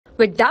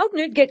With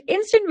Doubtnut, get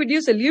instant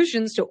video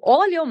solutions to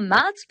all your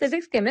maths,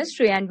 physics,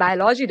 chemistry, and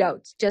biology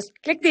doubts. Just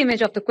click the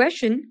image of the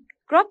question,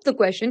 crop the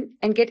question,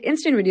 and get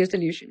instant video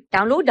solution.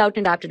 Download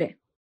Doubtnut app today.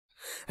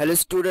 Hello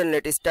student,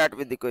 let us start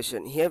with the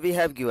question. Here we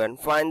have given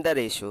find the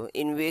ratio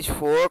in which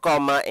 4,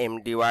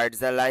 m divides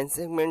the line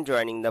segment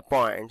joining the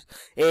points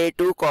a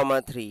 2,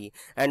 3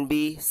 and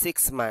b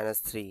 6,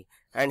 3,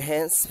 and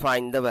hence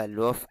find the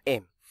value of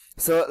m.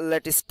 So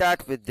let us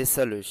start with the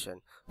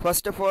solution.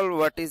 First of all,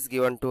 what is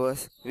given to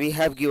us? We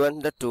have given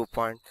the 2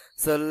 points.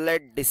 So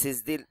this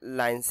is the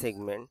line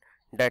segment,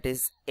 that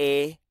is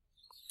a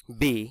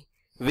b,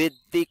 with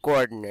the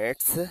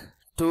coordinates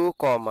 2,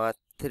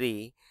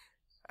 3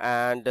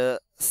 and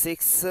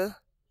 6,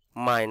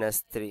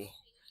 3.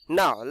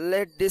 Now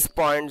let these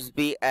points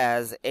be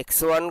as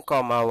x1,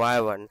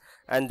 y1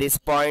 and this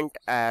point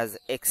as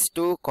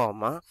x2,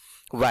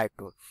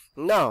 y2.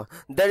 Now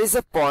there is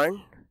a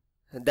point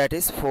that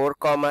is 4,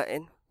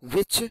 n,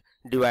 which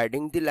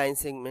dividing the line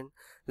segment.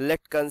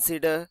 Let's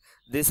consider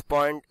this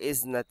point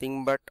is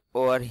nothing but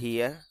over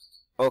here,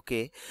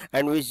 okay,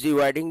 and which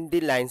dividing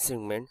the line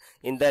segment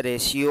in the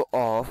ratio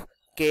of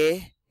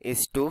k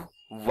is to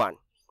 1.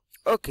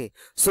 Okay,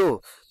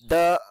 so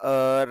the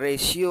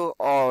ratio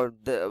or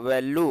the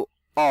value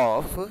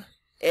of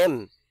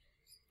m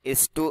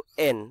is to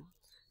n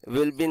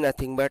will be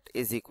nothing but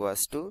is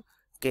equals to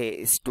k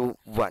is to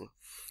 1.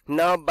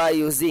 Now by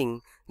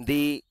using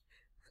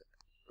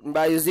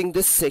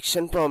this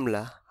section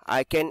formula,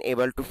 I can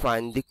able to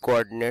find the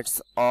coordinates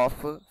of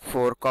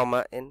 4,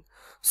 n.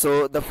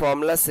 So the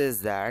formula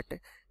says that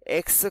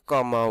x,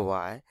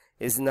 y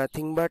is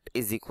nothing but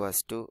is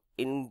equals to,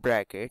 in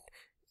bracket,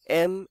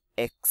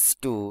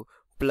 mx2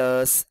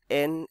 plus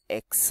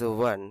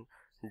nx1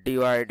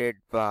 divided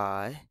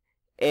by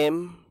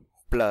m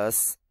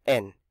plus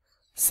n.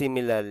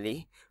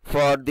 Similarly,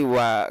 for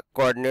the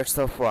coordinates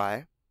of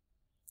y,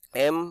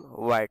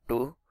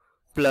 my2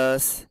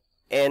 plus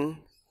n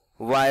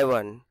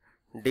y1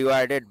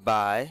 divided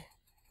by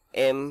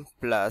m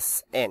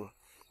plus n.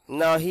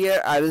 Now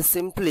here I will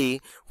simply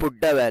put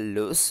the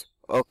values,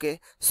 okay.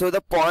 So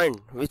the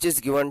point which is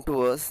given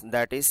to us,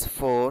 that is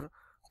 4,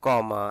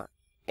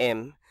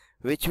 m,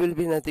 which will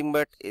be nothing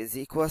but is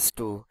equals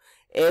to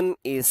m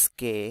is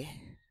k,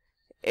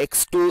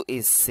 x2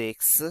 is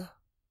 6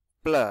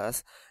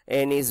 plus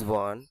n is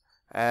 1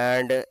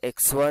 and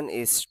x1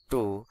 is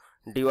 2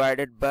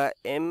 divided by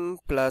m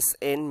plus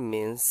n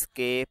means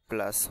k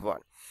plus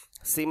 1.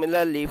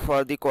 Similarly,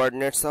 for the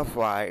coordinates of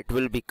y, it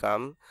will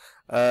become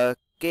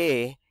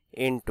k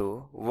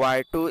into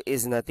y2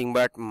 is nothing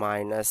but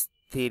minus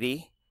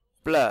 3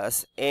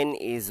 plus n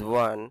is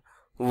 1,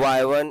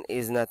 y1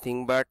 is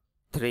nothing but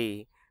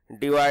 3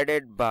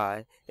 divided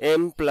by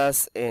m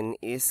plus n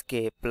is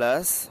k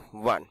plus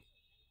 1.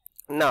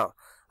 Now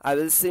I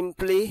will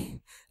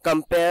simply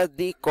compare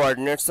the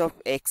coordinates of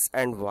x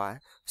and y.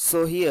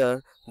 So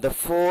here the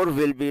 4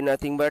 will be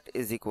nothing but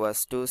is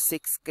equals to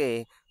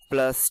 6k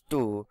plus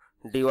 2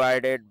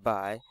 divided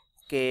by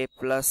k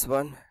plus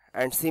 1,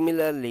 and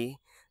similarly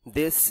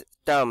this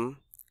term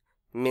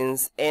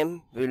means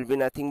m will be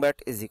nothing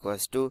but is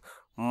equals to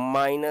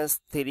minus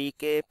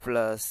 3k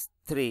plus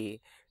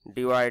 3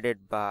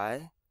 divided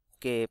by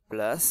k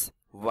plus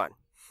 1.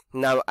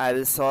 Now I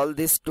will solve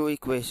these two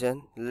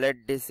equations.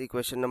 Let this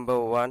equation number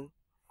 1,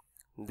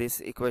 this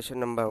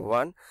equation number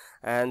 1,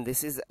 and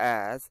this is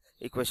as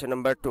equation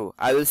number 2.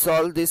 I will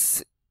solve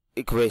this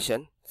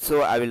equation,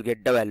 so I will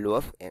get the value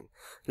of m.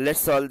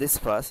 Let's solve this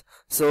first.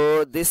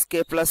 So this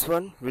k plus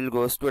 1 will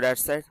goes to that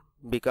side,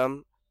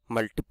 become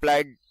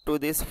multiplied to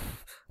this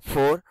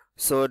 4,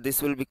 so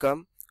this will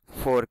become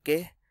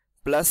 4k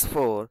plus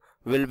 4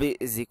 will be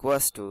is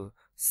equals to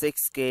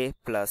 6k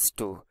plus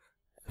 2.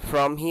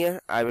 From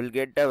here I will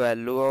get the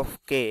value of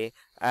k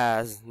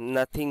as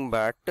nothing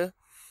but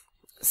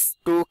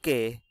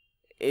 2k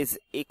is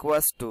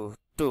equals to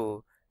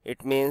 2.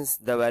 It means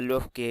the value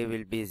of k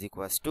will be is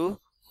equals to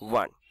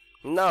 1.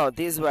 Now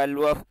this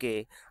value of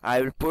k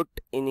I will put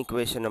in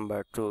equation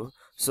number 2.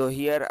 So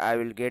here I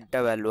will get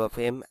the value of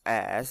m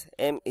as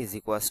m is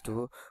equals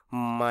to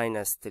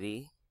minus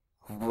 3,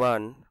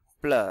 1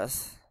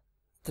 plus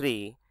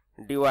 3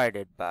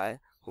 divided by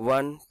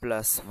 1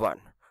 plus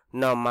 1.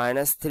 Now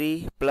minus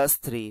 3 plus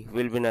 3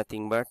 will be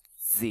nothing but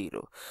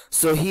 0.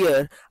 So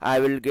here I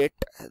get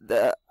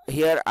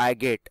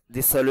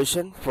the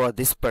solution for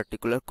this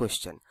particular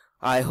question.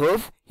 I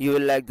hope you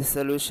will like the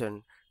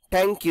solution.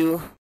 Thank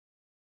you.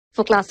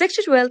 For class 6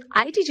 to 12,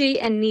 IIT JEE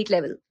and NEET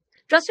level.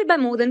 Trusted by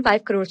more than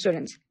 5 crore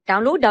students.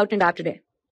 Download Doubtnut app today.